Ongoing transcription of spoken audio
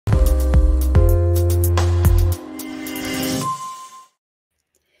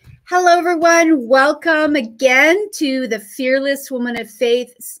Hello, everyone. Welcome again to the Fearless Woman of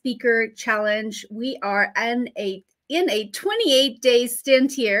Faith Speaker Challenge. We are in a 28-day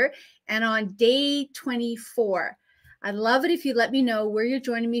stint here and on day 24. I'd love it if you let me know where you're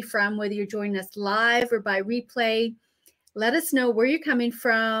joining me from, whether you're joining us live or by replay. Let us know where you're coming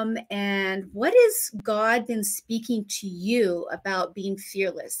from and what has God been speaking to you about being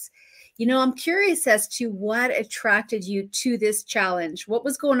fearless. You know, I'm curious as to what attracted you to this challenge. What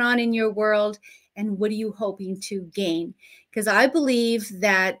was going on in your world and what are you hoping to gain? Because I believe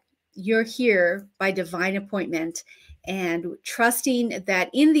that you're here by divine appointment and trusting that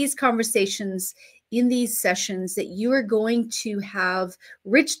in these conversations, in these sessions, that you are going to have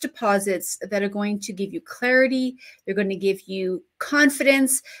rich deposits that are going to give you clarity. They're going to give you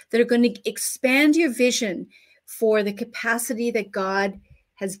confidence. That are going to expand your vision for the capacity that God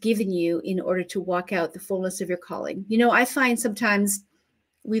has given you in order to walk out the fullness of your calling. You know, I find sometimes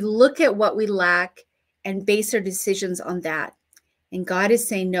we look at what we lack and base our decisions on that. And God is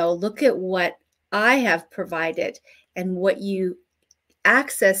saying, no, look at what I have provided and what you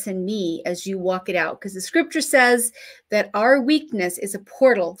access in me as you walk it out. Because the scripture says that our weakness is a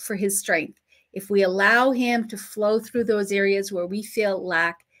portal for his strength. If we allow him to flow through those areas where we feel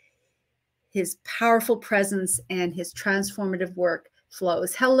lack, his powerful presence and his transformative work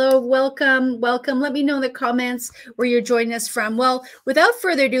flows. Hello, welcome. Let me know in the comments where you're joining us from. Well, without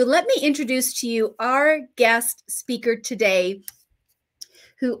further ado, let me introduce to you our guest speaker today,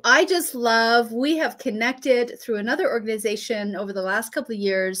 who I just love. We have connected through another organization over the last couple of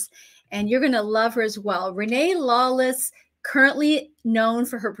years, and you're going to love her as well. Rene Lawless, currently known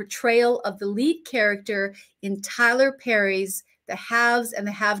for her portrayal of the lead character in Tyler Perry's The Haves and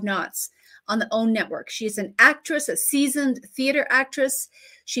the Have-Nots on the OWN network. She's an actress, a seasoned theater actress.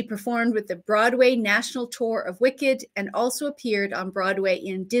 She performed with the Broadway National Tour of Wicked and also appeared on Broadway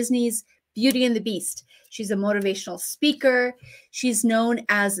in Disney's Beauty and the Beast. She's a motivational speaker. She's known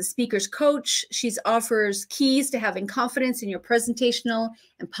as a speaker's coach. She offers keys to having confidence in your presentational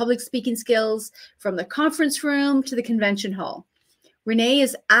and public speaking skills from the conference room to the convention hall. Rene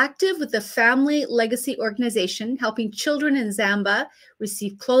is active with the Family Legacy Organization, helping children in Zambia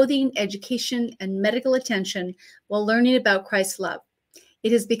receive clothing, education, and medical attention while learning about Christ's love.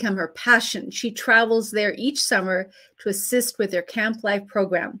 It has become her passion. She travels there each summer to assist with their Camp Life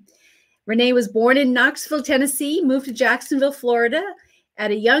program. Rene was born in Knoxville, Tennessee, moved to Jacksonville, Florida at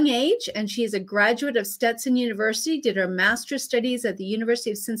a young age, and she is a graduate of Stetson University, did her master's studies at the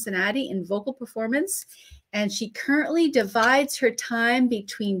University of Cincinnati in vocal performance. And she currently divides her time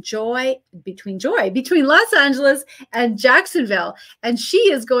between Los Angeles and Jacksonville. And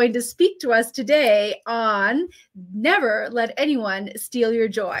she is going to speak to us today on Never Let Anyone Steal Your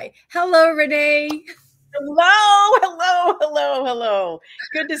Joy. Hello, Rene. Hello.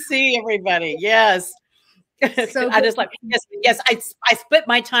 Good to see everybody. Yes. So I just like, yes, I split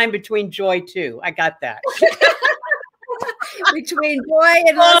my time between joy too. I got that. Between joy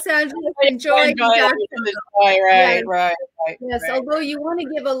in Los Angeles and joy in Jacksonville. Right. Yes, although you want to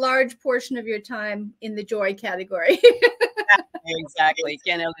give a large portion of your time in the joy category. Exactly.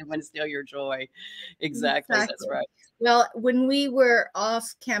 Can't let anyone steal your joy. Exactly. That's right. Well, when we were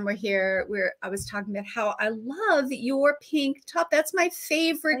off camera here, I was talking about how I love your pink top. That's my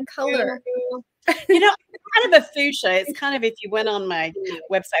favorite color. You know, kind of a fuchsia. It's kind of, if you went on my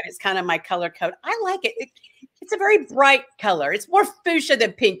website, it's kind of my color code. I like it. It's a very bright color. It's more fuchsia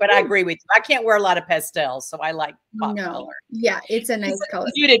than pink, but I agree with you. I can't wear a lot of pastels, so I like pop color. Yeah, it's a nice color.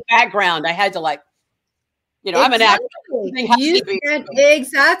 Muted background. I had to exactly. I'm an actor.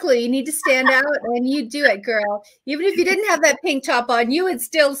 Exactly. You need to stand out, and you do it, girl. Even if you didn't have that pink top on, you would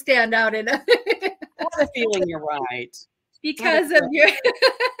still stand out in it. I have a feeling you're right. Because of your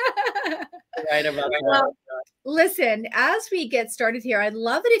right about that. Well, listen, as we get started here, I'd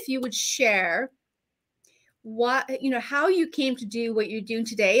love it if you would share how you came to do what you're doing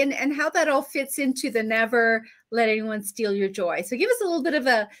today and how that all fits into the Never Let Anyone Steal Your Joy. So give us a little bit of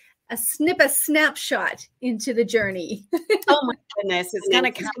a snapshot into the journey. Oh my goodness. It's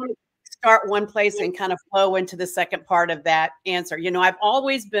going to start one place and kind of flow into the second part of that answer. You know, I've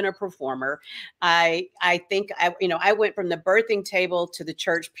always been a performer. I think I went from the birthing table to the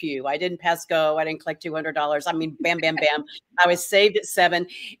church pew. I didn't pass go. I didn't collect $200. I mean, bam, bam, bam. I was saved at 7.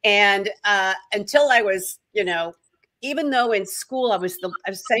 And until I was, even though in school I was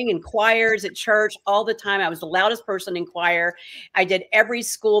sang in choirs at church all the time. I was the loudest person in choir. I did every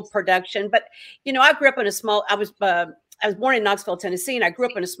school production. But, I grew up in I was born in Knoxville, Tennessee, and I grew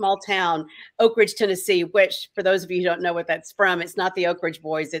up in a small town, Oak Ridge, Tennessee, which, for those of you who don't know what that's from, it's not the Oak Ridge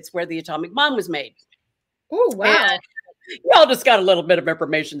Boys. It's where the Atomic Bomb was made. Oh, wow. Y'all just got a little bit of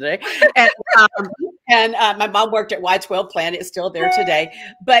information today. And my mom worked at Y12 plant. It's still there today.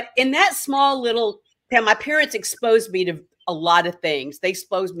 But in that small little town, my parents exposed me to a lot of things. They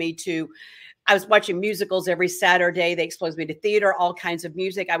exposed me to, I was watching musicals every Saturday. They exposed me to theater, all kinds of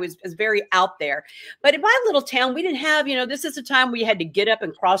music. I was very out there. But in my little town, we didn't have, this is the time we had to get up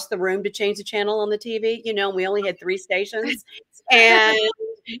and cross the room to change the channel on the TV. We only had 3 stations. And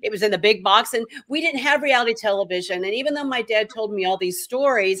it was in the big box, and we didn't have reality television. And even though my dad told me all these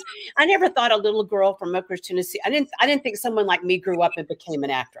stories, I never thought a little girl from Oak Ridge, Tennessee. I didn't think someone like me grew up and became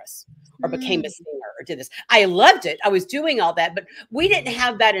an actress or became a singer or did this. I loved it. I was doing all that, but we didn't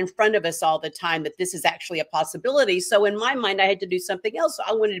have that in front of us all the time, that this is actually a possibility. So in my mind, I had to do something else. So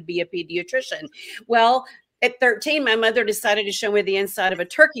I wanted to be a pediatrician. Well, at 13, my mother decided to show me the inside of a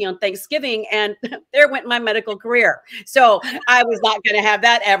turkey on Thanksgiving, and there went my medical career. So I was not going to have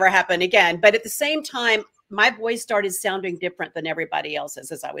that ever happen again. But at the same time, my voice started sounding different than everybody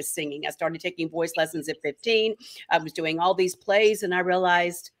else's as I was singing. I started taking voice lessons at 15. I was doing all these plays, and I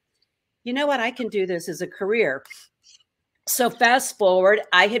realized, you know what? I can do this as a career. So fast forward,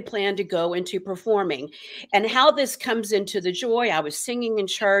 I had planned to go into performing, and how this comes into the joy. I was singing in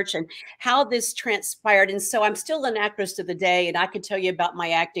church and how this transpired. And so I'm still an actress to the day, and I can tell you about my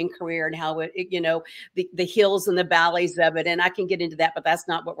acting career and how the hills and the valleys of it. And I can get into that, but that's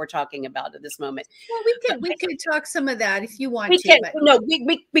not what we're talking about at this moment. Well, we could talk some of that if you want to. No,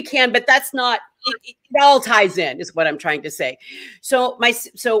 we can, but that's not, it all ties in is what I'm trying to say. So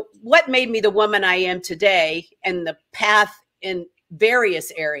what made me the woman I am today, and the path in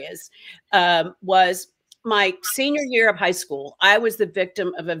various areas, was my senior year of high school. I was the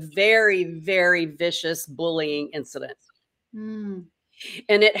victim of a very, very vicious bullying incident. And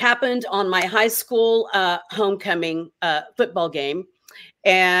it happened on my high school homecoming football game.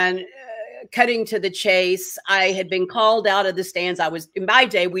 And cutting to the chase, I had been called out of the stands. In my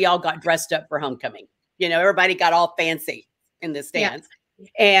day, we all got dressed up for homecoming. Everybody got all fancy in the stands. Yeah.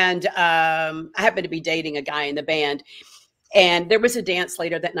 And I happened to be dating a guy in the band. And there was a dance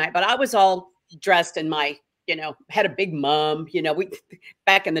later that night, but I was all dressed in my, had a big mum.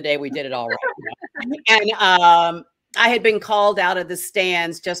 Back in the day, we did it all right. And I had been called out of the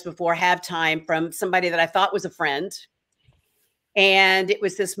stands just before halftime from somebody that I thought was a friend. And it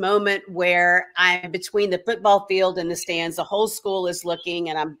was this moment where I'm between the football field and the stands. The whole school is looking,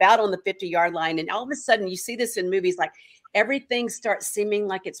 and I'm about on the 50-yard line. And all of a sudden, you see this in movies, like everything starts seeming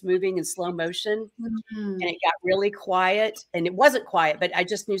like it's moving in slow motion. And it got really quiet. And it wasn't quiet, but I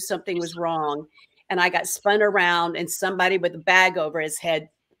just knew something was wrong. And I got spun around, and somebody with a bag over his head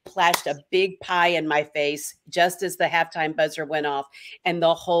flashed a big pie in my face just as the halftime buzzer went off. And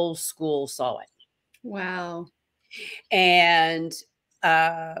the whole school saw it. Wow. And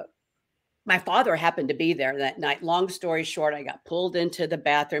my father happened to be there that night. Long story short, I got pulled into the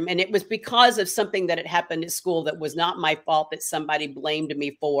bathroom, and it was because of something that had happened at school that was not my fault, that somebody blamed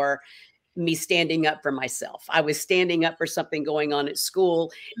me for me standing up for myself. I was standing up for something going on at school,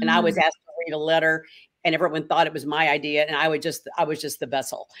 and I was asked to read a letter, and everyone thought it was my idea, and I was just the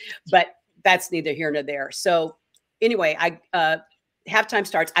vessel. But that's neither here nor there. So anyway, halftime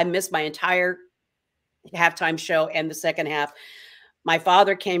starts. I missed my entire halftime show and the second half. My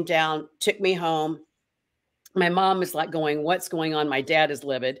father came down, took me home. My mom is like going, what's going on? My dad is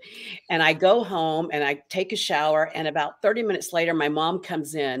livid. And I go home and I take a shower. And about 30 minutes later, my mom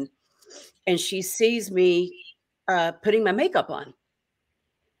comes in and she sees me putting my makeup on.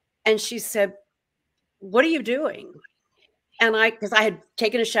 And she said, what are you doing? And because I had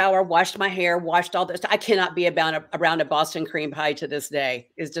taken a shower, washed my hair, washed all this. I cannot be around a Boston cream pie to this day.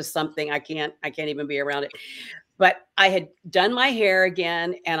 It's just something I can't even be around it. But I had done my hair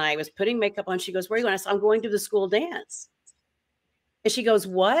again, and I was putting makeup on. She goes, where are you going? I said, I'm going to the school dance. And she goes,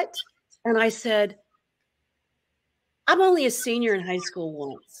 what? And I said, I'm only a senior in high school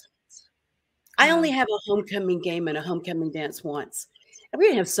once. I only have a homecoming game and a homecoming dance once. And we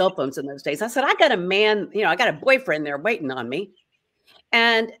didn't have cell phones in those days. I said, I got a man, I got a boyfriend there waiting on me.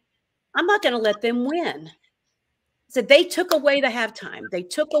 And I'm not going to let them win. I said, they took away the halftime. They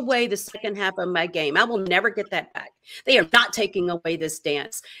took away the second half of my game. I will never get that back. They are not taking away this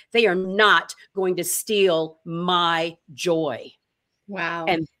dance. They are not going to steal my joy. Wow.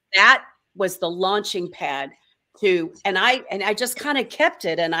 And that was the launching pad and I just kind of kept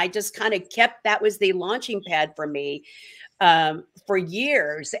it. And I just kind of kept, that was the launching pad for me. For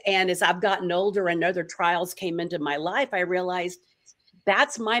years. And as I've gotten older and other trials came into my life, I realized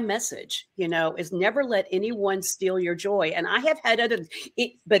that's my message, is never let anyone steal your joy. And I have had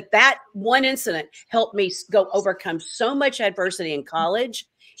but that one incident helped me overcome so much adversity in college,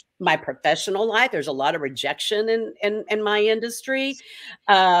 my professional life. There's a lot of rejection in my industry.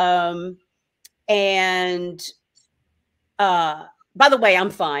 And by the way, I'm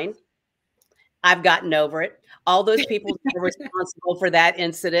fine. I've gotten over it. All those people who were responsible for that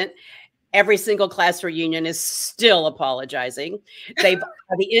incident, every single class reunion is still apologizing. They've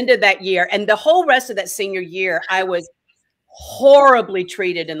by the end of that year and the whole rest of that senior year, I was horribly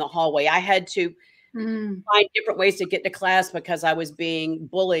treated in the hallway. I had to find different ways to get to class because I was being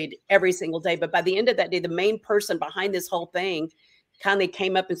bullied every single day. But by the end of that day, the main person behind this whole thing kindly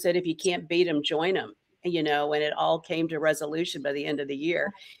came up and said, if you can't beat them, join them, you know, and it all came to resolution by the end of the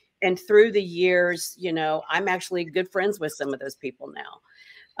year. And through the years, you know, I'm actually good friends with some of those people now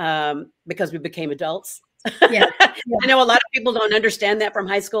because we became adults. Yeah. I know a lot of people don't understand that from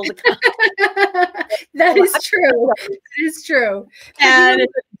high school to college. That is true. That is true. And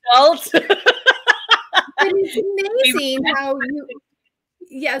adults. It's amazing how you,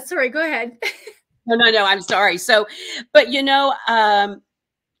 yeah, sorry, go ahead. No, I'm sorry. So, but you know, and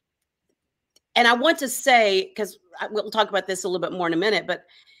I want to say, because we'll talk about this a little bit more in a minute, but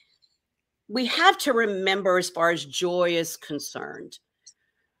we have to remember as far as joy is concerned,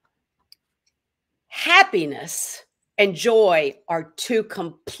 happiness and joy are two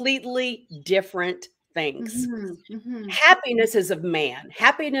completely different things. Happiness is of man.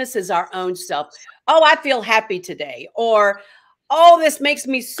 Happiness is our own self. Oh, I feel happy today. Or, oh, this makes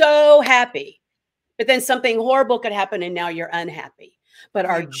me so happy. But then something horrible could happen and now you're unhappy. But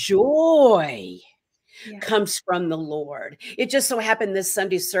our joy comes from the Lord. It just so happened this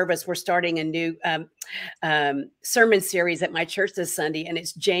Sunday service, we're starting a new sermon series at my church this Sunday, and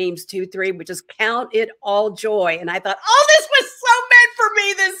it's James 2:3, which is count it all joy. And I thought, oh, this was so meant for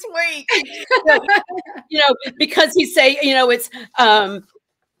me this week. You know, because he say, you know, it's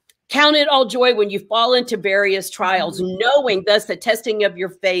count it all joy when you fall into various trials, knowing thus the testing of your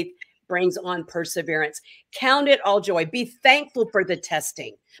faith brings on perseverance. Count it all joy. Be thankful for the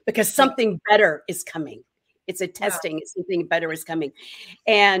testing because something better is coming. It's a testing. It's something better is coming.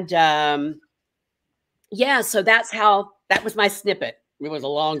 And yeah, so that's how, that was my snippet. It was a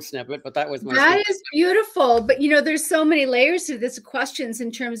long snippet, but that was my snippet. Is beautiful. But, you know, there's so many layers to this questions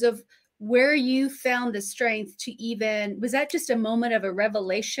in terms of where you found the strength to even, was that just a moment of a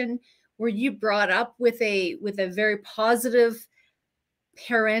revelation? Were you brought up with a very positive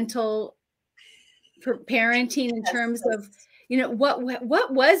parenting in terms of, you know, what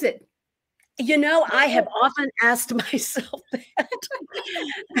was it? You know, I have often asked myself that.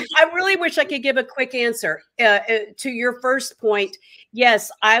 I really wish I could give a quick answer to your first point.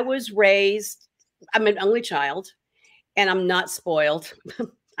 Yes, I was raised, I'm an only child and I'm not spoiled.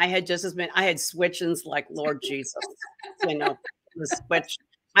 I had I had switchings like Lord Jesus, you know, the switch.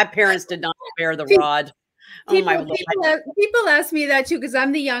 My parents did not bear the rod. People ask me that too, because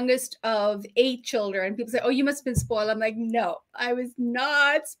I'm the youngest of 8 children. People say, oh, you must have been spoiled. I'm like, no, I was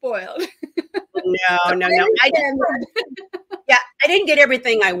not spoiled. No. I didn't get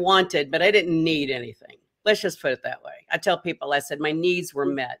everything I wanted, but I didn't need anything. Let's just put it that way. I tell people, I said my needs were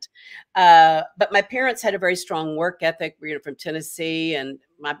met. But my parents had a very strong work ethic. We were from Tennessee, and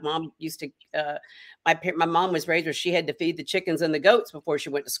my mom used to, my mom was raised where she had to feed the chickens and the goats before she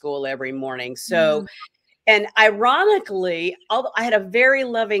went to school every morning. So, and ironically, although I had a very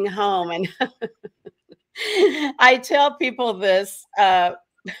loving home, and I tell people this, my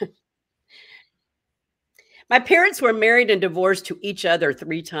parents were married and divorced to each other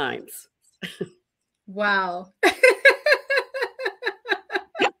 3 times. Wow. I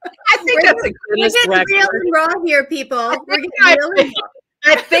think that's a Guinness record. Real and raw here, people.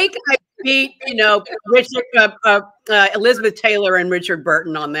 I think I beat, you know, Elizabeth Taylor and Richard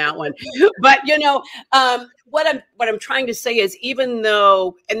Burton on that one. But you know, what I'm trying to say is, even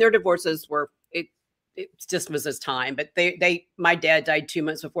though, and their divorces were, it just was his time, but my dad died 2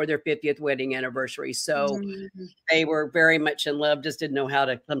 months before their 50th wedding anniversary. So they were very much in love, just didn't know how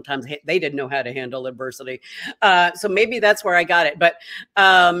to, sometimes they didn't know how to handle adversity. So maybe that's where I got it. But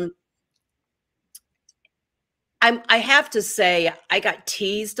I have to say, I got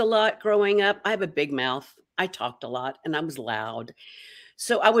teased a lot growing up. I have a big mouth. I talked a lot and I was loud.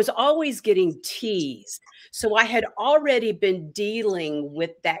 So I was always getting teased. So I had already been dealing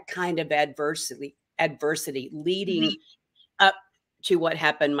with that kind of adversity leading up to what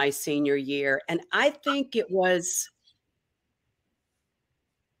happened my senior year. And I think it was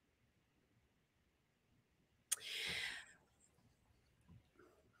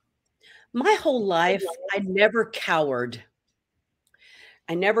my whole life. I never cowered.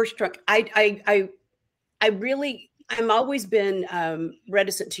 I never struck. I'm always been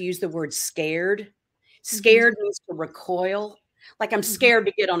reticent to use the word scared. Scared means to recoil. Like I'm scared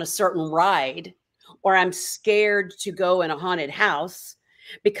to get on a certain ride, or I'm scared to go in a haunted house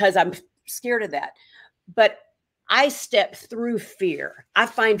because I'm scared of that. But I step through fear. I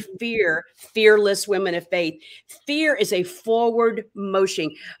find fear, fearless women of faith. Fear is a forward motion.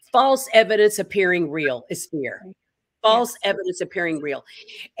 False evidence appearing real is fear. False evidence appearing real.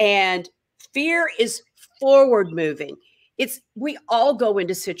 And fear is forward moving. We all go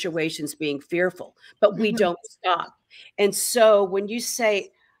into situations being fearful, but we don't stop. And so when you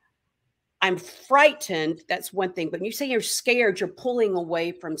say, I'm frightened, that's one thing. But when you say you're scared, you're pulling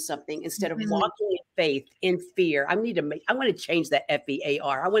away from something instead of walking in faith, in fear. I want to change that FEAR.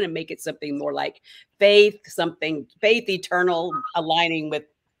 I want to make it something more like faith, faith eternal, aligning with,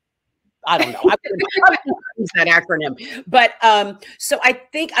 I don't know. I use that acronym. But so I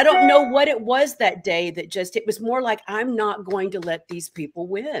don't know what it was that day that it was more like, I'm not going to let these people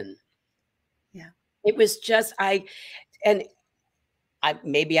win. Yeah. It was just,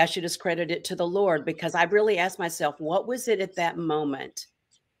 maybe I should discredit it to the Lord, because I really asked myself, what was it at that moment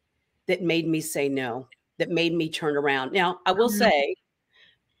that made me say no, that made me turn around? Now, I will say,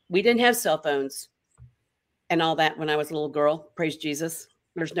 we didn't have cell phones and all that when I was a little girl. Praise Jesus.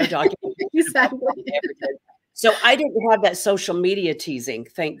 There's no document. Exactly. So I didn't have that social media teasing,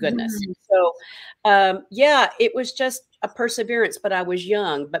 thank goodness. So, yeah, it was just a perseverance, but I was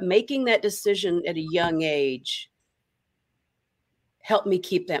young. But making that decision at a young age helped me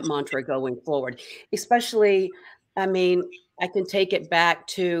keep that mantra going forward. Especially, I mean, I can take it back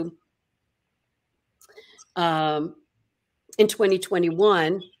to in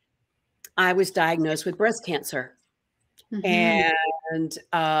 2021, I was diagnosed with breast cancer. And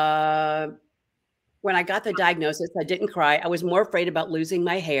when I got the diagnosis, I didn't cry. I was more afraid about losing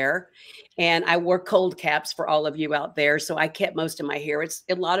my hair. And I wore cold caps for all of you out there. So I kept most of my hair.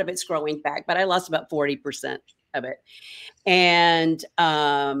 A lot of it's growing back, but I lost about 40% of it. And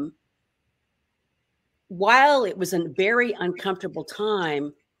while it was a very uncomfortable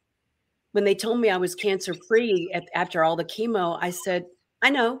time, when they told me I was cancer free after all the chemo, I said, I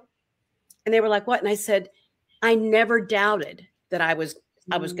know. And they were like, what? And I said, I never doubted that I was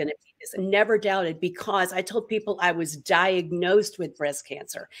going to be this. I never doubted, because I told people I was diagnosed with breast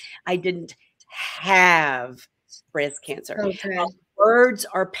cancer. I didn't have breast cancer. Okay. Our words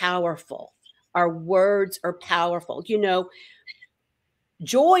are powerful. Our words are powerful. You know,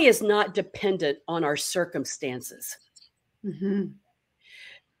 joy is not dependent on our circumstances.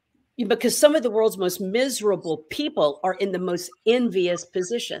 Because some of the world's most miserable people are in the most envious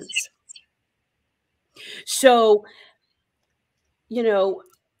positions. So, you know,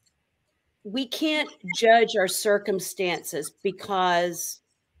 we can't judge our circumstances, because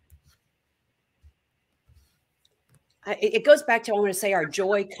it goes back to, I want to say, our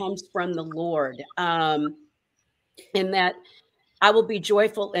joy comes from the Lord. And that I will be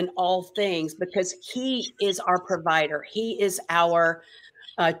joyful in all things, because He is our provider. He is our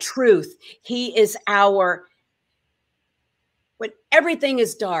truth. He is when everything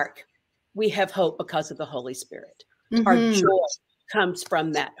is dark, we have hope because of the Holy Spirit. Our joy comes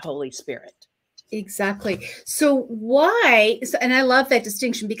from that Holy Spirit. Exactly. So and I love that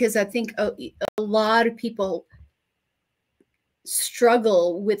distinction, because I think a lot of people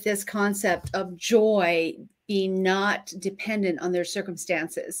struggle with this concept of joy being not dependent on their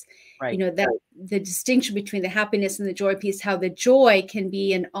circumstances. Right. You know, that the distinction between the happiness and the joy piece, how the joy can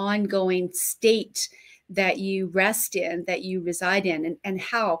be an ongoing state that you rest in, that you reside in, and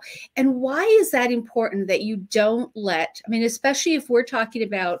why is that important, that you don't let, I mean, especially if we're talking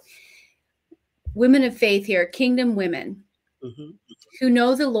about women of faith here, kingdom women who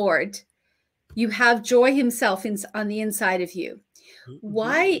know the Lord, you have joy Himself on the inside of you.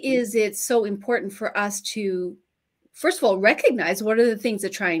 Why is it so important for us to, first of all, recognize what are the things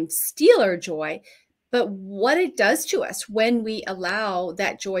that try and steal our joy, but what it does to us when we allow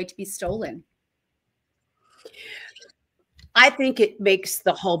that joy to be stolen? I think it makes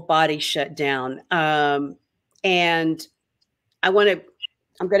the whole body shut down. And I'm going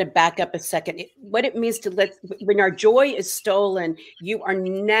to back up a second. What it means when our joy is stolen, you are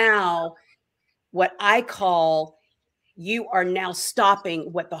now what I call, you are now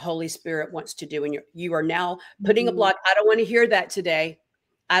stopping what the Holy Spirit wants to do. And you are now putting a block. I don't want to hear that today.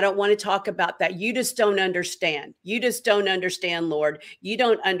 I don't want to talk about that. You just don't understand. You just don't understand, Lord. You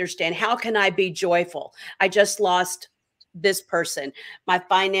don't understand. How can I be joyful? I just lost this person. My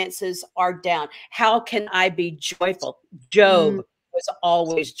finances are down. How can I be joyful? Job was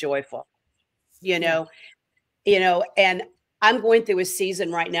always joyful, and I'm going through a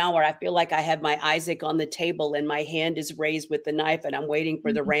season right now where I feel like I have my Isaac on the table and my hand is raised with the knife and I'm waiting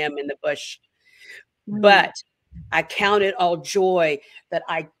for the ram in the bush. But I count it all joy that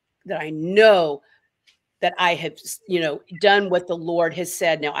I know that I have, done what the Lord has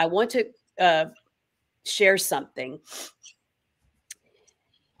said. Now, I want to share something.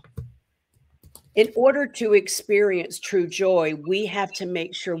 In order to experience true joy, we have to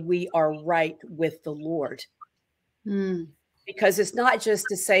make sure we are right with the Lord. Because it's not just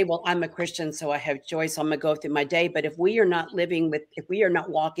to say, well, I'm a Christian, so I have joy, so I'm going to go through my day. But if we are not walking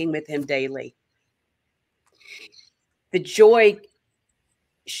with him daily, the joy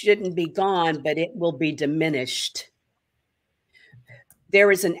shouldn't be gone, but it will be diminished. There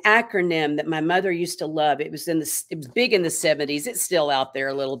is an acronym that my mother used to love. It was big in the 70s. It's still out there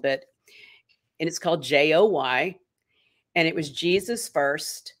a little bit. And it's called JOY. And it was Jesus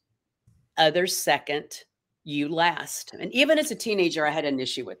first, others second, you last. And even as a teenager, I had an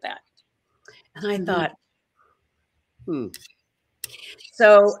issue with that. And I thought,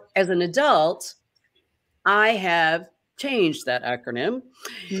 So as an adult, I have changed that acronym.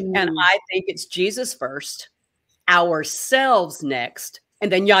 And I think it's Jesus first, ourselves next,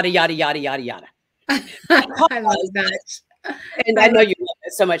 and then yada, yada, yada, yada, yada. I love that. And I know you love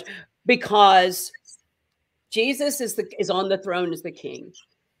it so much, because Jesus is on the throne as the king.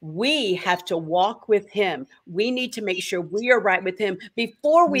 We have to walk with him. We need to make sure we are right with him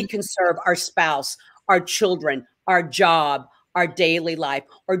before we can serve our spouse, our children, our job, our daily life,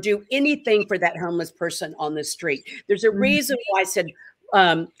 or do anything for that homeless person on the street. There's a reason why I said,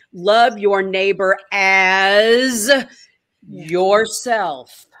 love your neighbor as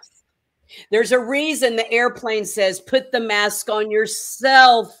yourself. There's a reason the airplane says, put the mask on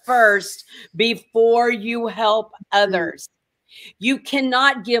yourself first before you help others. You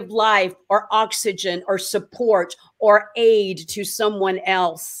cannot give life or oxygen or support or aid to someone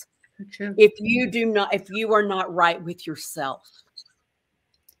else if you are not right with yourself.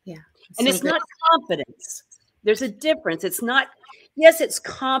 Yeah. And it's not confidence. There's a difference. It's not, yes, it's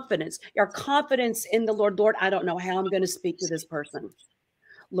confidence. Your confidence in the Lord. Lord, I don't know how I'm going to speak to this person.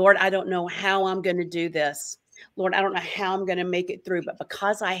 Lord, I don't know how I'm going to do this. Lord, I don't know how I'm going to make it through, but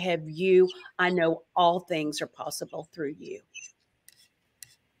because I have you, I know all things are possible through you.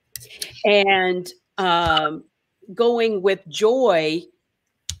 And going with joy,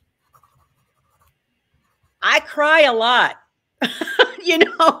 I cry a lot. You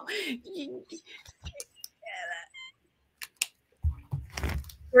know,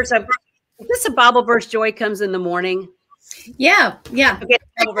 is this a Bible verse? Joy comes in the morning. Yeah. Okay,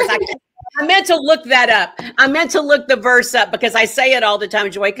 I meant to look that up. I meant to look the verse up because I say it all the time.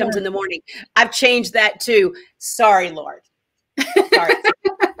 Joy comes in the morning. I've changed that too. Sorry, Lord. Sorry.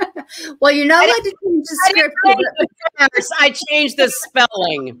 Well, you're not allowed to change the script. I changed the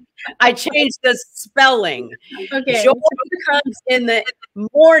spelling. Okay. Joy comes in the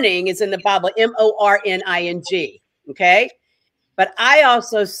morning is in the Bible, morning. Okay. But I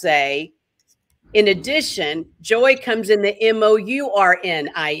also say, in addition, joy comes in the morning.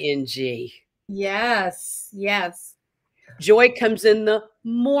 Yes. Joy comes in the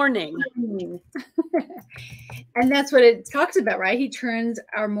morning. And that's what it talks about, right? He turns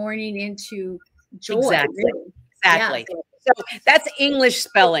our mourning into joy. Exactly. Really. Exactly. Yeah. So that's English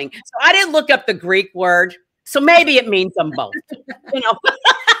spelling. So I didn't look up the Greek word. So maybe it means them both, you know,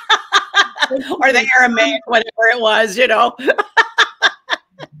 or the Aramaic, whatever it was, you know.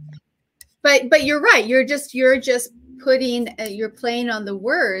 But you're right. You're just putting, you're playing on the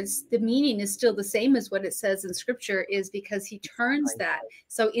words. The meaning is still the same as what it says in scripture, is because he turns that.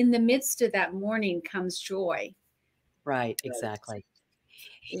 So in the midst of that mourning comes joy. Right. Exactly.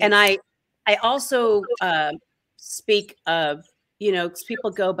 And I also speak of, you know,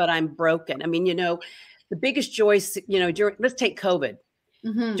 people go, but I'm broken. I mean, you know, the biggest joy, you know, let's take COVID.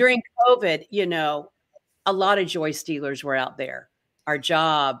 During COVID, you know, a lot of joy stealers were out there. Our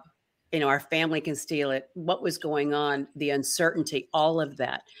job, you know, our family can steal it. What was going on, the uncertainty, all of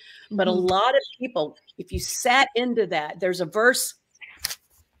that. But a lot of people, if you sat into that, there's a verse,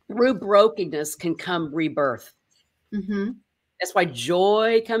 through brokenness can come rebirth. That's why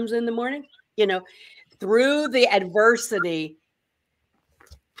joy comes in the morning. You know, through the adversity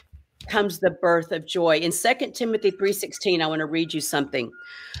comes the birth of joy. In 2 Timothy 3:16, I want to read you something.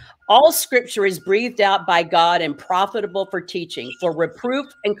 All scripture is breathed out by God and profitable for teaching, for reproof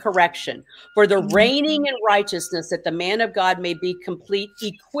and correction, for the reigning in righteousness, that the man of God may be complete,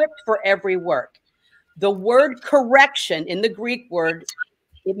 equipped for every work. The word correction in the Greek word,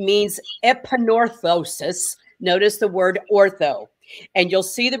 it means epinorthosis. Notice the word ortho, and you'll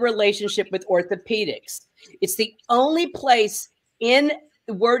see the relationship with orthopedics. It's the only place in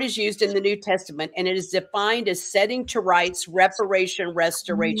the word is used in the New Testament, and it is defined as setting to rights, reparation,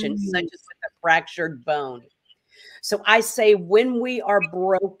 restoration, such as with a fractured bone. So I say, when we are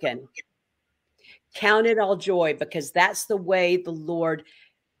broken, count it all joy, because that's the way the Lord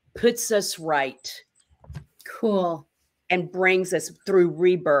puts us right. Cool. And brings us through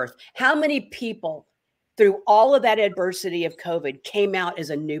rebirth. How many people through all of that adversity of COVID came out as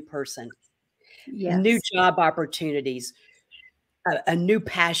a new person? Yes. New job opportunities, a new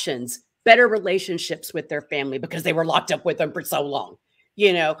passions, better relationships with their family because they were locked up with them for so long,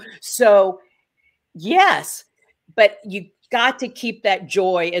 you know? So yes, but you got to keep that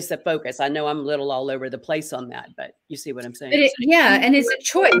joy as the focus. I know I'm a little all over the place on that, but you see what I'm saying? Yeah. And it's a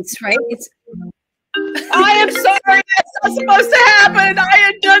choice, right? I am sorry. That's not supposed to happen. I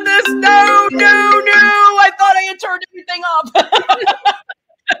had done this. No. I thought I had turned everything off.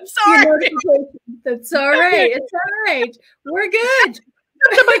 I'm sorry. That's all right. It's all right. We're good.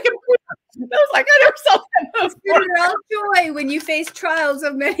 I was like, I never saw that before. Consider all joy when you face trials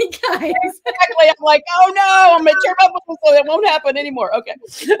of many kinds. Exactly. I'm like, oh no, I'm going to turn my phone so that won't happen anymore. Okay.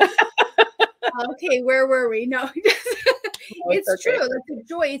 Okay, where were we? No, it's true. It's a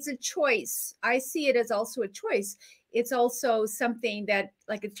joy. It's a choice. I see it as also a choice. It's also something that,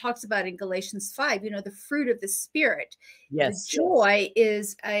 like it talks about in Galatians 5, you know, the fruit of the Spirit. Yes. The joy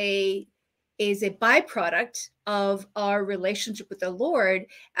is a byproduct of our relationship with the Lord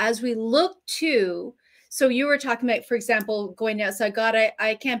as we look to. So you were talking about, for example, going outside, God,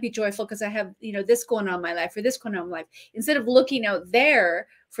 I can't be joyful because I have, you know, this going on in my life or this going on in my life. Instead of looking out there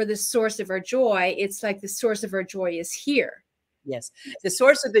for the source of our joy, it's like the source of our joy is here. Yes. The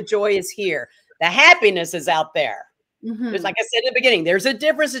source of the joy is here. The happiness is out there. It's like I said in the beginning, there's a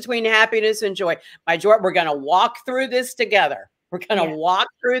difference between happiness and joy. My joy, we're going to walk through this together. We're going to walk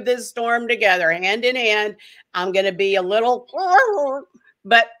through this storm together, hand in hand. I'm going to be a little,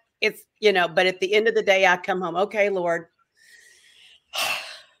 but it's, you know, but at the end of the day, I come home. Okay, Lord.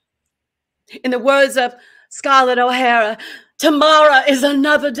 In the words of Scarlett O'Hara, tomorrow is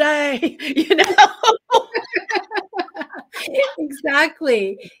another day, you know?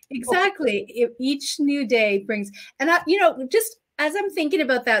 Exactly. Each new day brings, and you know, just as I'm thinking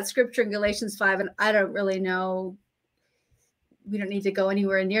about that scripture in Galatians 5, and I don't really know, we don't need to go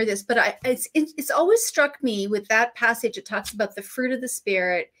anywhere near this, but it's always struck me with that passage. It talks about the fruit of the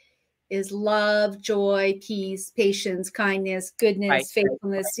Spirit is love, joy, peace, patience, kindness, goodness,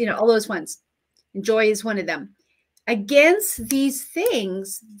 faithfulness, you know, all those ones. And joy is one of them. Against these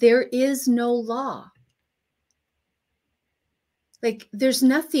things, there is no law. Like there's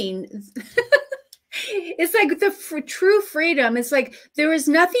nothing. It's like the true freedom. It's like there is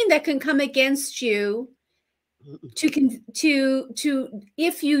nothing that can come against you to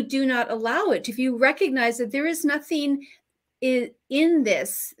if you do not allow it. If you recognize that there is nothing in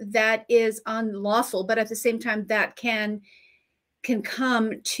this that is unlawful, but at the same time that can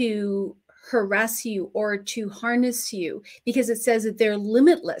come to harass you or to harness you, because it says that they're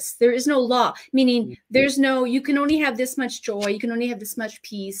limitless. There is no law, meaning there's no, you can only have this much joy, you can only have this much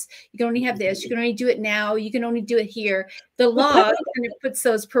peace, you can only have this, you can only do it now, you can only do it here. The law kind of puts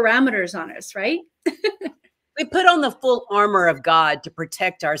those parameters on us, right? We put on the full armor of God to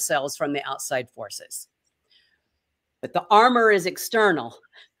protect ourselves from the outside forces. But the armor is external.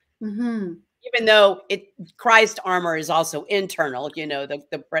 Even though Christ armor is also internal, you know,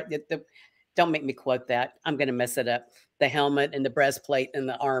 the don't make me quote that. I'm going to mess it up. The helmet and the breastplate and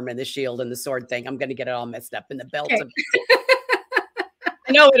the arm and the shield and the sword thing. I'm going to get it all messed up in the belt. Okay.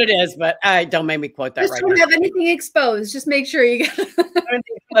 I know what it is, but don't make me quote that. Just don't have anything exposed. Just make sure you get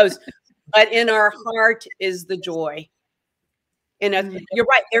anything exposed. But in our heart is the joy. And you're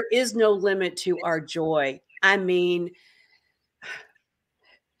right. There is no limit to our joy. I mean,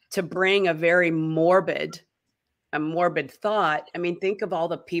 to bring a very morbid thought. I mean, think of all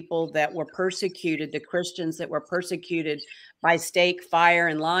the people that were persecuted, the Christians that were persecuted by stake, fire,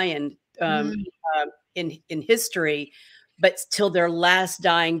 and lion in history, but till their last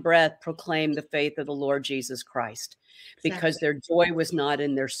dying breath proclaimed the faith of the Lord Jesus Christ, because their joy was not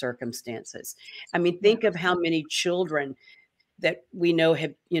in their circumstances. I mean, think of how many children that we know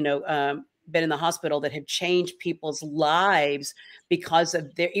have, you know, been in the hospital that have changed people's lives because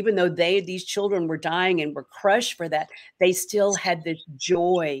of even though these children were dying and were crushed for that, they still had this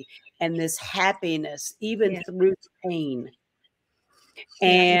joy and this happiness, even through pain.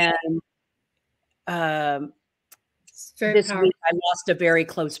 And this week I lost a very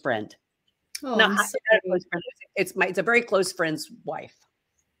close friend. Oh, not a close friend. It's a very close friend's wife.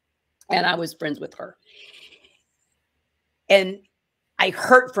 And I was friends with her. And I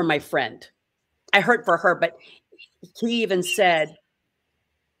hurt for my friend. I hurt for her, but he even said,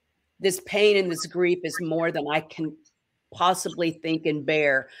 this pain and this grief is more than I can possibly think and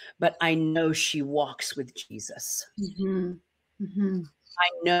bear, but I know she walks with Jesus. Mm-hmm. Mm-hmm. I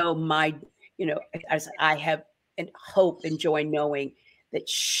know my, as I have and hope and joy knowing that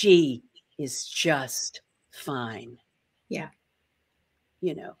she is just fine. Yeah.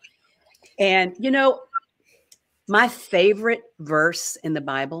 And my favorite verse in the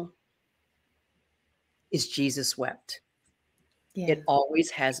Bible is Jesus wept. Yeah. It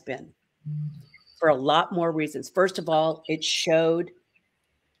always has been, for a lot more reasons. First of all, it showed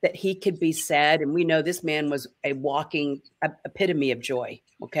that he could be sad. And we know this man was a walking epitome of joy.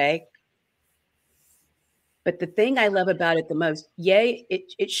 Okay. But the thing I love about it the most,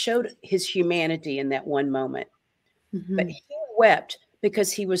 it showed his humanity in that one moment. Mm-hmm. But he wept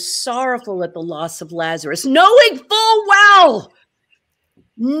because he was sorrowful at the loss of Lazarus, knowing full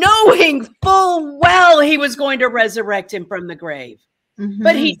well he was going to resurrect him from the grave. Mm-hmm.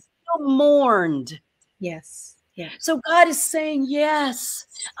 But he still mourned. Yes. Yeah. So God is saying, yes,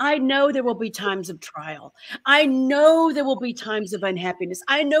 I know there will be times of trial. I know there will be times of unhappiness.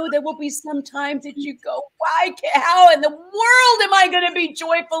 I know there will be some times that you go, how in the world am I going to be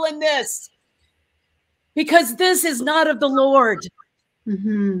joyful in this? Because this is not of the Lord.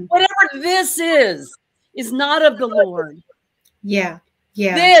 Mm-hmm. Whatever this is not of the Lord. Yeah.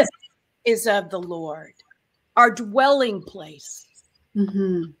 Yeah. This is of the Lord, our dwelling place.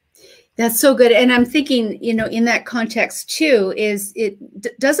 Mm-hmm. That's so good. And I'm thinking, in that context too, is it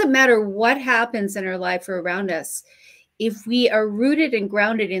doesn't matter what happens in our life or around us. If we are rooted and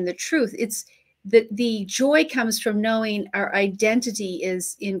grounded in the truth, it's the joy comes from knowing our identity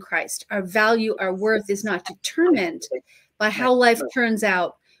is in Christ. Our value, our worth is not determined by how life turns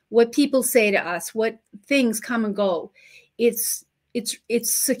out, what people say to us, what things come and go. It's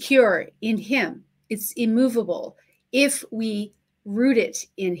secure in Him. It's immovable if we root it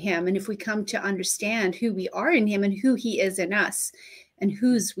in Him, and if we come to understand who we are in Him and who He is in us and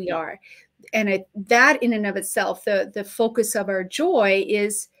whose we are. And that in and of itself, the focus of our joy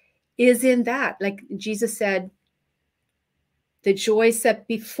is in that. Like Jesus said, the joy set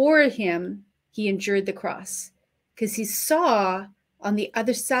before Him, He endured the cross, because He saw on the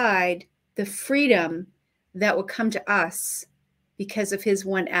other side the freedom that would come to us because of His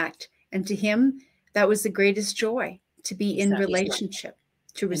one act. And to Him, that was the greatest joy, to be in relationship,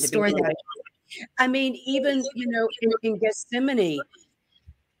 to restore that. I mean, even, in Gethsemane,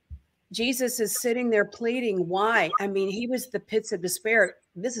 Jesus is sitting there pleading. Why? I mean, he was the pits of despair.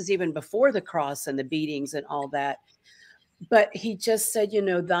 This is even before the cross and the beatings and all that. But he just said,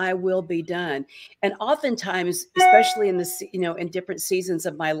 thy will be done. And oftentimes, especially in in different seasons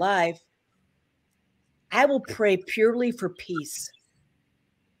of my life, I will pray purely for peace.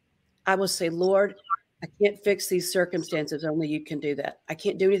 I will say, Lord, I can't fix these circumstances. Only you can do that. I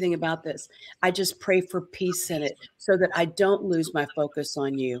can't do anything about this. I just pray for peace in it so that I don't lose my focus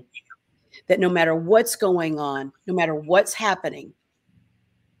on you. That no matter what's going on, no matter what's happening,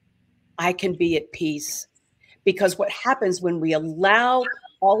 I can be at peace. Because what happens when we allow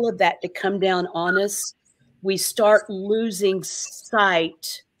all of that to come down on us, we start losing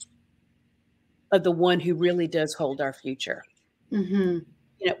sight of the one who really does hold our future. Mm-hmm.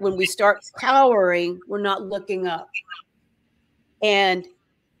 When we start cowering, we're not looking up. And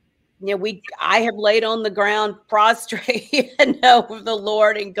I have laid on the ground prostrate, with the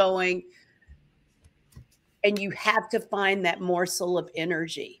Lord and going, and you have to find that morsel of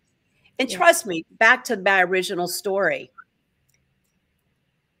energy. And trust me, back to my original story,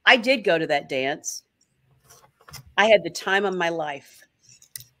 I did go to that dance. I had the time of my life.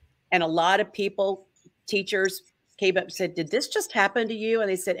 And a lot of people, teachers, came up and said, did this just happen to you? And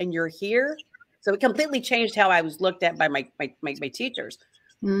they said, and you're here? So it completely changed how I was looked at by my teachers.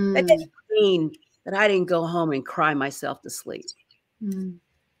 Mm. That didn't mean that I didn't go home and cry myself to sleep. Mm.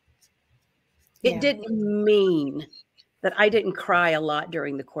 It didn't mean that I didn't cry a lot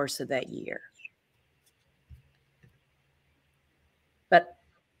during the course of that year. But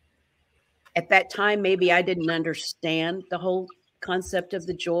at that time, maybe I didn't understand the whole concept of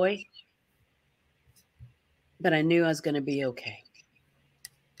the joy. But I knew I was going to be okay.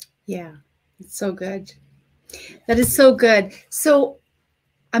 Yeah, it's so good. That is so good. So,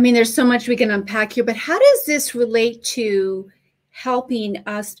 I mean, there's so much we can unpack here, but how does this relate to helping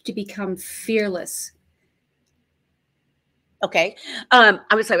us to become fearless? Okay. I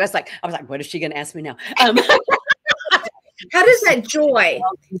was like, what is she going to ask me now? How does that joy?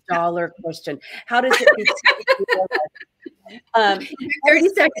 $1,000 question. How does it? 30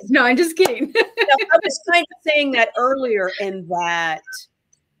 seconds. No, I'm just kidding. I was kind of saying that earlier, in that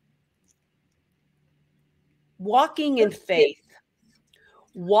walking in faith,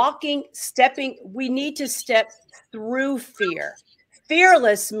 we need to step through fear.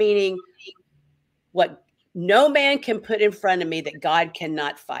 Fearless meaning what no man can put in front of me that God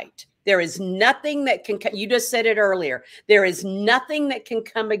cannot fight. There is nothing that can, you just said it earlier. There is nothing that can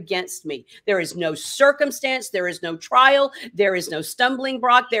come against me. There is no circumstance. There is no trial. There is no stumbling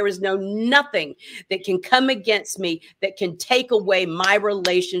block. There is nothing that can come against me that can take away my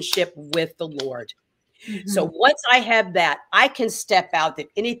relationship with the Lord. So once I have that, I can step out to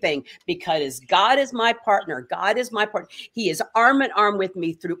anything because God is my partner. God is my partner. He is arm in arm with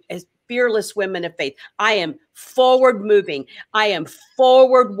me through as fearless women of faith. I am forward moving. I am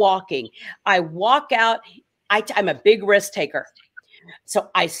forward walking. I walk out. I'm a big risk taker.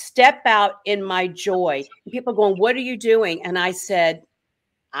 So I step out in my joy. And people going, what are you doing? And I said,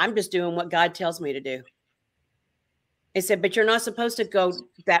 I'm just doing what God tells me to do. They said, but you're not supposed to go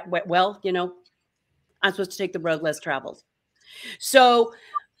that way. Well, you know, I'm supposed to take the road less traveled. So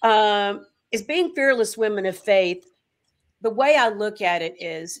as being fearless women of faith, the way I look at it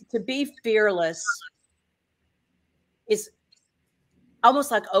is to be fearless is almost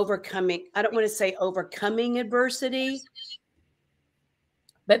like overcoming. I don't want to say overcoming adversity,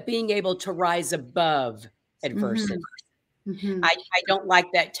 but being able to rise above adversity. I don't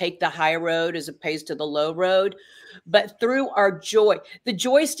like that take the high road as opposed to the low road, but through our joy, the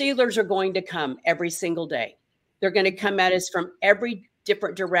joy stealers are going to come every single day. They're going to come at us from every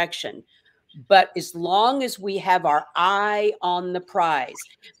different direction. But as long as we have our eye on the prize.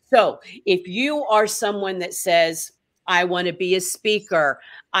 So if you are someone that says, I want to be a speaker,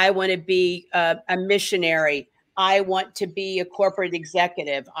 I want to be a missionary, I want to be a corporate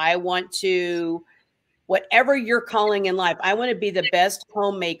executive, I want to, whatever you're calling in life, I want to be the best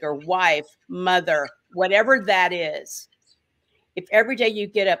homemaker, wife, mother, whatever that is. If every day you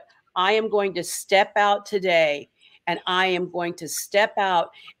get up, I am going to step out today and I am going to step out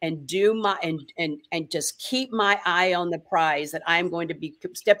and do my, and just keep my eye on the prize, that I'm going to be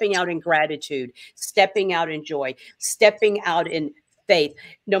stepping out in gratitude, stepping out in joy, stepping out in faith,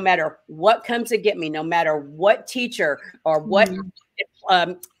 no matter what comes against me, no matter what teacher or what,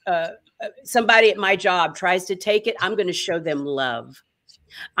 somebody at my job tries to take it, I'm going to show them love.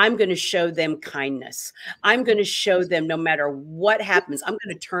 I'm going to show them kindness. I'm going to show them no matter what happens, I'm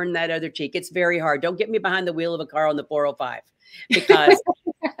going to turn that other cheek. It's very hard. Don't get me behind the wheel of a car on the 405 because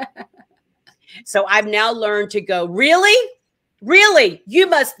so I've now learned to go, really? Really?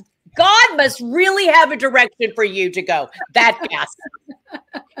 God must really have a direction for you to go that fast.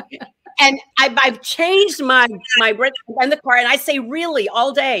 And I've changed my in the car, and I say, really,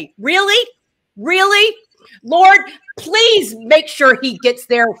 all day. Really? Really? Lord, please make sure he gets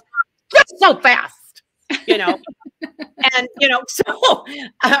there just so fast, you know. And, you know, so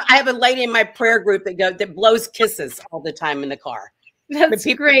I have a lady in my prayer group that blows kisses all the time in the car. That's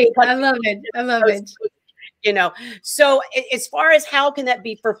great. I love it. I love it. You know, so as far as how can that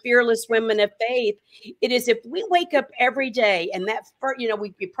be for fearless women of faith, it is if we wake up every day and that first, you know,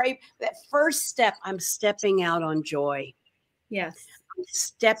 we pray that first step, I'm stepping out on joy. Yes. I'm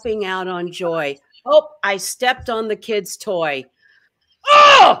stepping out on joy. Oh, I stepped on the kid's toy.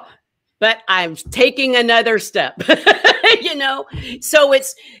 Oh, but I'm taking another step, you know? So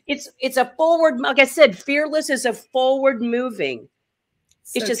it's a forward, like I said, fearless is a forward moving.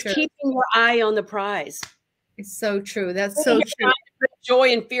 So it's just keeping your eye on the prize. It's so true. That's so true.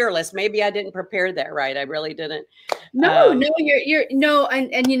 Joy and fearless. Maybe I didn't prepare that right. I really didn't. No, you're no,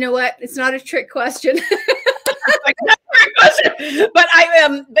 and you know what? It's not a trick question. But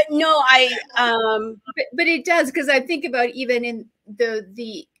but it does, because I think about even in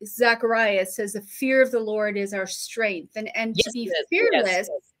the Zechariah says the fear of the Lord is our strength, and yes, to be fearless, yes.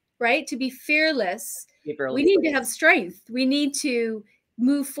 Right? To be fearless, we need to have strength. We need to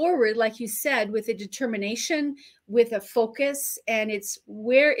move forward, like you said, with a determination, with a focus, and it's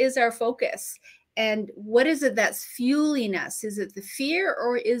where is our focus, and what is it that's fueling us? Is it the fear,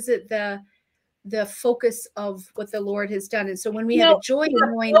 or is it the focus of what the Lord has done? And so when we have a joy in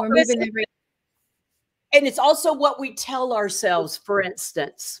knowing we're moving every, and it's also what we tell ourselves. For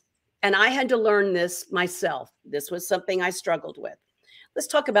instance, and I had to learn this myself. This was something I struggled with. Let's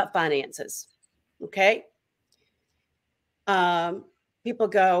talk about finances. Okay. People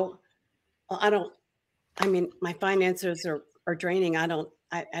go, well, I mean, my finances are draining.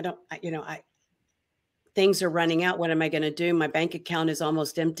 Things are running out. What am I going to do? My bank account is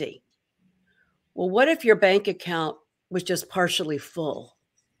almost empty. Well, what if your bank account was just partially full?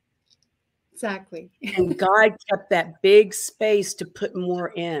 Exactly. And God kept that big space to put more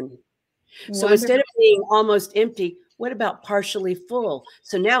in. So instead of being almost empty, what about partially full?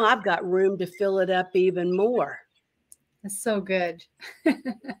 So now I've got room to fill it up even more. That's so good.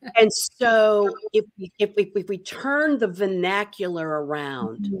 And so if we turn the vernacular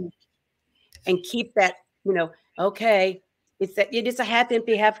around and keep that, you know, okay, it is a half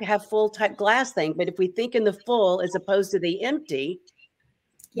empty, half full type glass thing. But if we think in the full as opposed to the empty,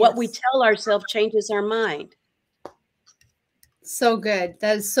 what we tell ourselves changes our mind. So good.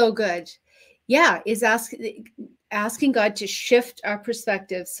 That is so good. Yeah, is asking God to shift our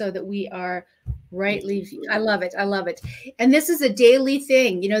perspective so that we are rightly viewed. I love it. I love it. And this is a daily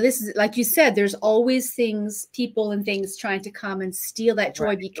thing. You know, this is, like you said, there's always things, people and things trying to come and steal that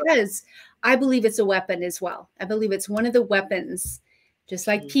joy, because I believe it's a weapon as well. I believe it's one of the weapons, just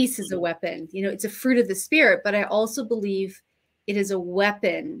like peace is a weapon. You know, it's a fruit of the Spirit, but I also believe it is a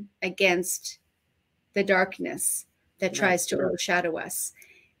weapon against the darkness that tries to overshadow us.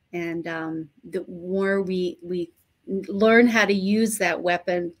 And the more we learn how to use that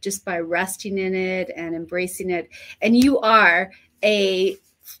weapon just by resting in it and embracing it. And you are an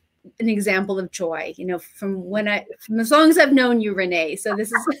example of joy, you know, from as long as I've known you, Rene. So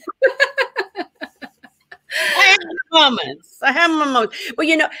this is I have moments. I have my moments. Well,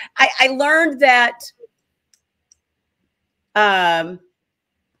 you know, I learned that I'm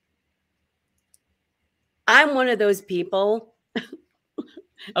one of those people.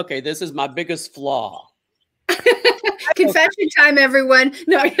 Okay, this is my biggest flaw. Confession time, everyone.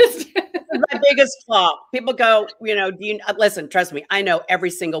 No, just my biggest flaw. People go, you know, do you listen? Trust me, I know every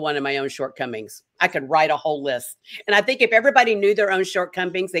single one of my own shortcomings. I could write a whole list, and I think if everybody knew their own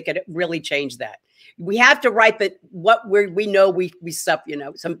shortcomings, they could really change that. We have to write that what we know we suffer, you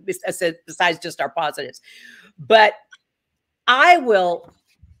know, some besides just our positives. But I will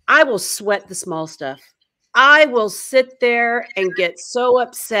sweat the small stuff. I will sit there and get so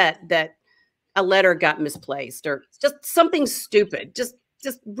upset that a letter got misplaced or just something stupid, just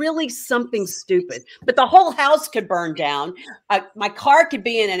really something stupid. But the whole house could burn down. My car could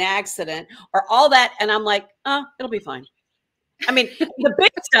be in an accident or all that. And I'm like, oh, it'll be fine. I mean, the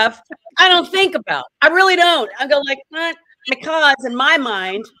big stuff I don't think about. I really don't. I go like, because in my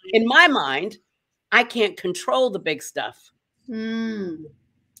mind, I can't control the big stuff. Interesting.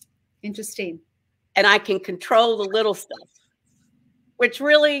 And I can control the little stuff, which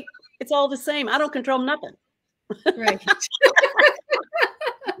really, it's all the same. I don't control nothing. Right.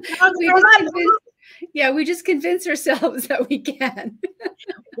 We just convince ourselves that we can.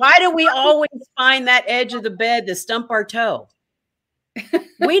 Why do we always find that edge of the bed to stump our toe?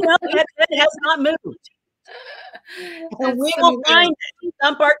 We know that bed has not moved. And we will find it and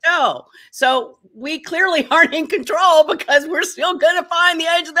stump our toe. So we clearly aren't in control because we're still going to find the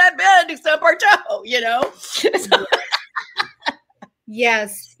edge of that bed to stump our toe, you know?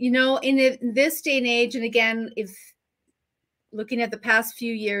 Yes. You know, in this day and age, and again, if looking at the past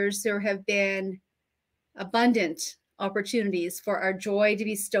few years, there have been abundant opportunities for our joy to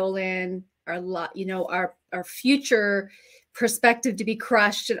be stolen, our future perspective to be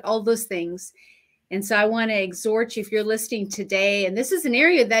crushed, and all those things. And so I want to exhort you, if you're listening today, and this is an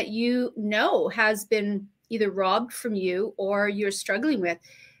area that you know has been either robbed from you or you're struggling with,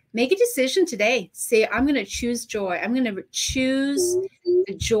 make a decision today. Say, I'm going to choose joy. I'm going to choose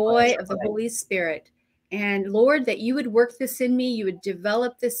the joy of the Holy Spirit. And Lord, that you would work this in me, you would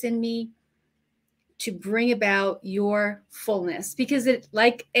develop this in me to bring about your fullness. Because it,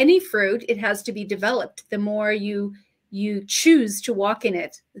 like any fruit, it has to be developed. The more you choose to walk in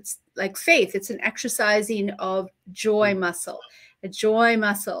it. It's like faith. It's an exercising of joy muscle, a joy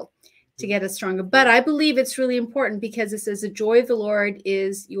muscle to get us stronger. But I believe it's really important because it says the joy of the Lord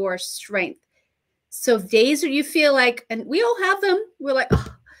is your strength. So days where you feel like, and we all have them, we're like,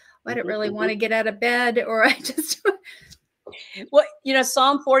 oh, I don't really want to get out of bed, or I just... Well, you know,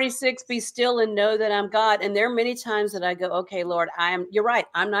 Psalm 46, be still and know that I'm God. And there are many times that I go, okay, Lord, you're right.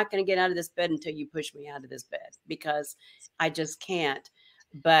 I'm not going to get out of this bed until you push me out of this bed, because I just can't.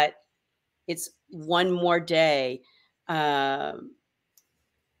 But it's one more day. And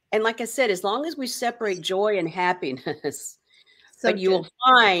like I said, as long as we separate joy and happiness, but you will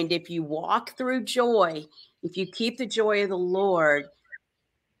find if you walk through joy, if you keep the joy of the Lord,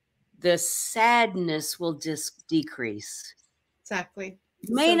 the sadness will just decrease. Exactly.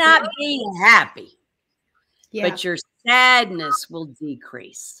 You may not be happy, but your sadness will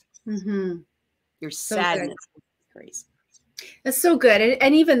decrease. Your sadness will decrease. That's so good.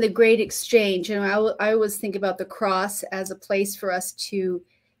 And even the great exchange. You know, I always think about the cross as a place for us to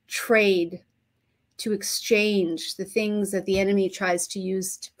trade, to exchange the things that the enemy tries to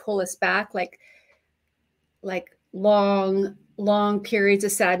use to pull us back, like long periods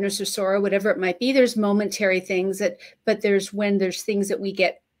of sadness or sorrow, whatever it might be. There's momentary things but when there's things that we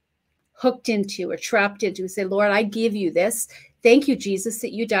get hooked into or trapped into. We say, Lord, I give you this. Thank you, Jesus,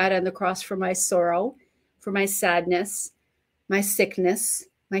 that you died on the cross for my sorrow, for my sadness, my sickness,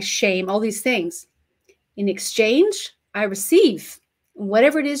 my shame, all these things. In exchange, I receive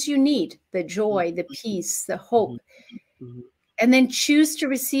whatever it is you need, the joy, the peace, the hope, and then choose to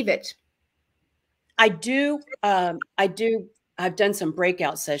receive it. I've done some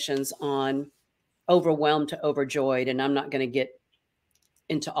breakout sessions on overwhelmed to overjoyed, and I'm not going to get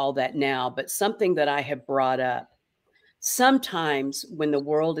into all that now, but something that I have brought up, sometimes when the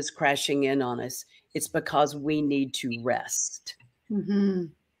world is crashing in on us, it's because we need to rest. Mm-hmm.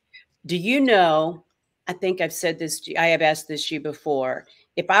 Do you know, I think I've said this, I have asked this to you before.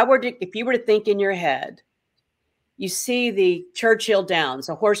 If you were to think in your head, you see the Churchill Downs,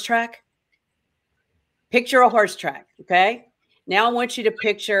 a horse track. Picture a horse track, okay? Now I want you to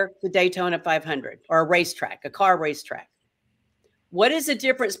picture the Daytona 500 or a racetrack, a car racetrack. What is the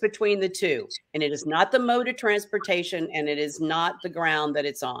difference between the two? And it is not the mode of transportation, and it is not the ground that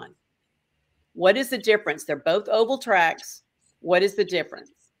it's on. What is the difference? They're both oval tracks. What is the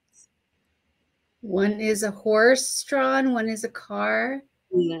difference? One is a horse-drawn, one is a car.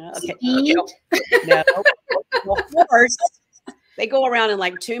 No, okay. Speed? No. Well, horse, they go around in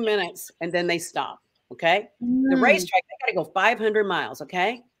like 2 minutes and then they stop. Okay. The racetrack, they got to go 500 miles.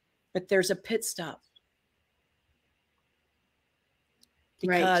 Okay. But there's a pit stop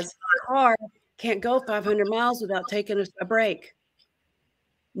because a car can't go 500 miles without taking a break.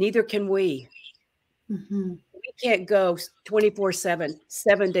 Neither can we. Mm-hmm. We can't go 24/7,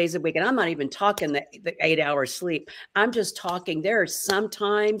 7 days a week. And I'm not even talking the 8 hours sleep. I'm just talking, there are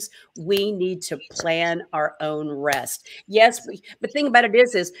sometimes we need to plan our own rest. Yes. But the thing about it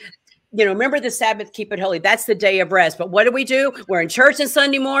is, remember the Sabbath, keep it holy. That's the day of rest. But what do? We're in church on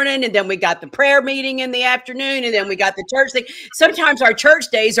Sunday morning, and then we got the prayer meeting in the afternoon, and then we got the church thing. Sometimes our church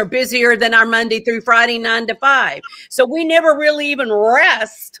days are busier than our Monday through Friday, 9 to 5. So we never really even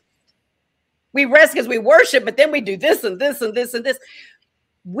rest. We rest because we worship, but then we do this and this and this and this.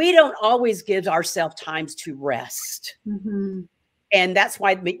 We don't always give ourselves times to rest. Mm-hmm. And that's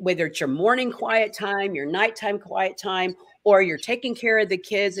why, whether it's your morning quiet time, your nighttime quiet time, or you're taking care of the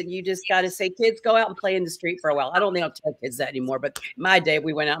kids and you just got to say, kids, go out and play in the street for a while. I don't think I'll tell kids that anymore, but my day,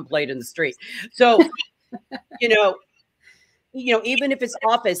 we went out and played in the street. So, even if it's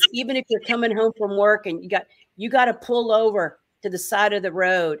office, even if you're coming home from work and you got to pull over to the side of the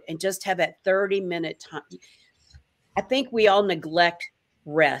road and just have that 30-minute time. I think we all neglect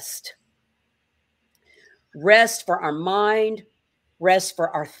rest. Rest for our mind, rest for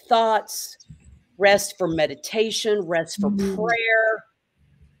our thoughts, rest for meditation, rest for prayer.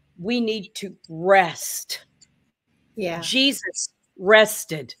 We need to rest. Yeah. Jesus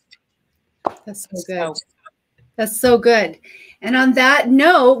rested. That's so good. That's so good. And on that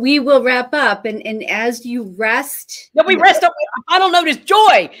note, we will wrap up. And as you rest. No, we rest up. I don't notice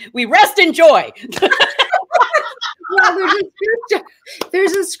joy. We rest in joy. Well,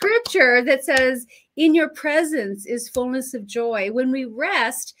 there's a scripture that says, in your presence is fullness of joy. When we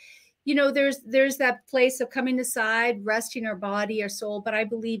rest, there's that place of coming aside, resting our body, our soul. But I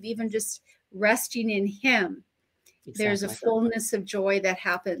believe even just resting in him, there's a fullness of joy that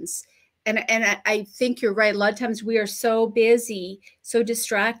happens. And I think you're right. A lot of times we are so busy, so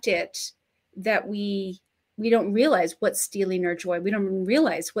distracted that we don't realize what's stealing our joy. We don't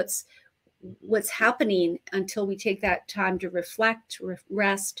realize what's happening until we take that time to reflect,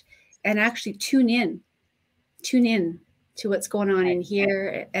 rest, and actually tune in to what's going on in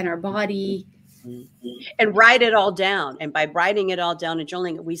here and our body. And write it all down. And by writing it all down and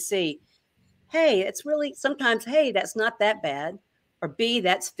journaling it, we see, hey, it's really sometimes, hey, that's not that bad. Or B,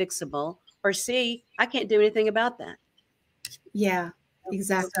 that's fixable. Or C, I can't do anything about that. Yeah,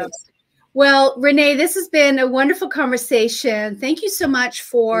 exactly. Well, Rene, this has been a wonderful conversation. Thank you so much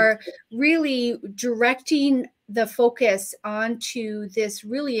for really directing the focus onto this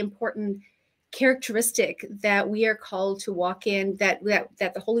really important characteristic that we are called to walk in, that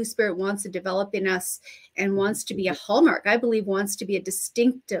the Holy Spirit wants to develop in us and wants to be a hallmark. I believe wants to be a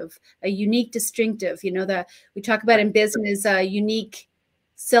unique distinctive. That we talk about in business, a unique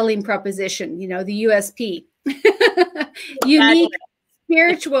selling proposition. The USP, unique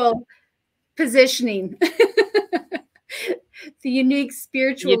spiritual positioning. The unique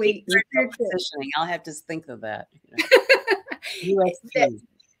spiritually positioning. I'll have to think of that. That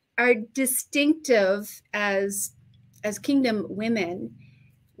are distinctive as kingdom women,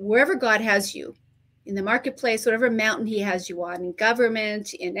 wherever God has you, in the marketplace, whatever mountain he has you on, in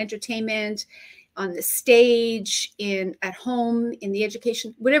government, in entertainment, on the stage, at home, in the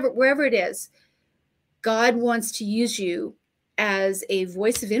education, wherever it is, God wants to use you as a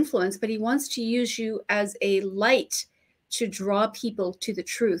voice of influence, but he wants to use you as a light to draw people to the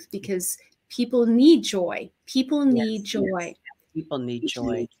truth, because people need joy. People need joy. Yes. People need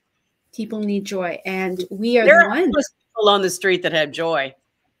joy. People need joy. And we are there the are ones. People on the street that have joy.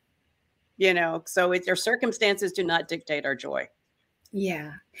 You know, so their circumstances do not dictate our joy.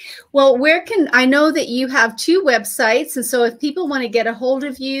 Yeah. Well, I know that you have 2 websites. And so if people want to get a hold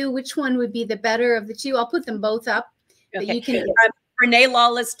of you, which one would be the better of the 2? I'll put them both up. Okay. You can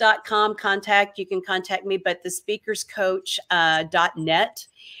ReneLawless.com you can contact me, but the speakerscoach.net,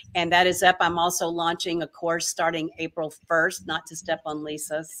 and that is up. I'm also launching a course starting April 1st, not to step on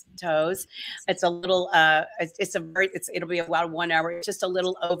Lisa's toes. It's a little, it'll be about 1 hour. It's just a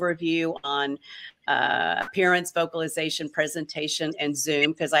little overview on appearance, vocalization, presentation, and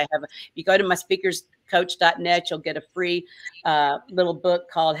Zoom. Because I have, if you go to my speakerscoach.net, you'll get a free little book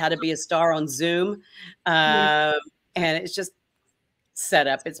called How to Be a Star on Zoom. And it's just set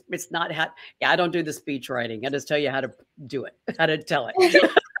up. It's not how, I don't do the speech writing. I just tell you how to do it, how to tell it.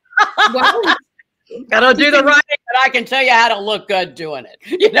 Well, I don't do the writing, but I can tell you how to look good doing it.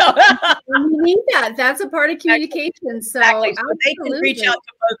 You know, you need that. That's a part of communication. So, exactly. So they can reach out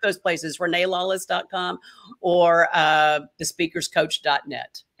to both those places, ReneLawless.com or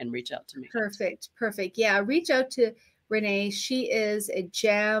thespeakerscoach.net, and reach out to me. Perfect. Perfect. Yeah. Reach out to Rene. She is a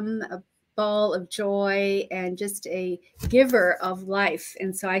gem, a ball of joy, and just a giver of life.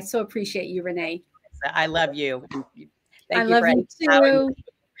 And so I so appreciate you, Rene. I love you. I love you too.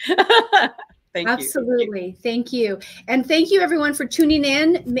 Thank Absolutely. Thank you. And thank you everyone for tuning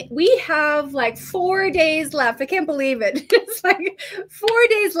in. We have like 4 days left. I can't believe it. It's like 4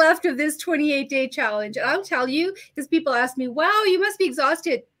 days left of this 28-day challenge. And I'll tell you, because people ask me, wow, you must be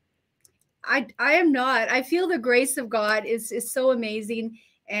exhausted. I am not. I feel the grace of God is so amazing.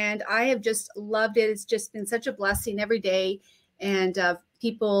 And I have just loved it. It's just been such a blessing every day. And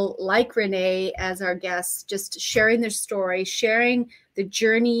people like Rene as our guests, just sharing their story, sharing the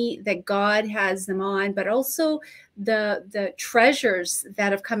journey that God has them on, but also the treasures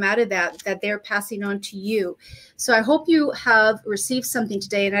that have come out of that they're passing on to you. So I hope you have received something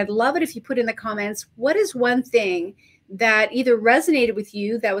today. And I'd love it if you put in the comments, what is one thing that either resonated with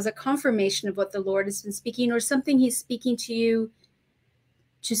you, that was a confirmation of what the Lord has been speaking, or something he's speaking to you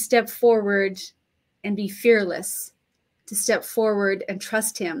to step forward and be fearless, to step forward and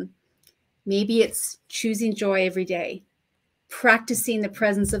trust him. Maybe it's choosing joy every day, practicing the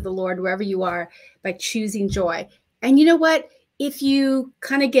presence of the Lord wherever you are by choosing joy. And you know what? If you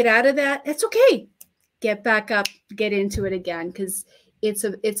kind of get out of that, that's okay. Get back up, get into it again, because it's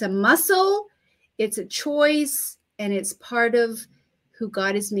a muscle, it's a choice, and it's part of who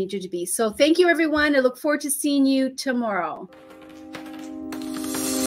God has made you to be. So thank you, everyone. I look forward to seeing you tomorrow.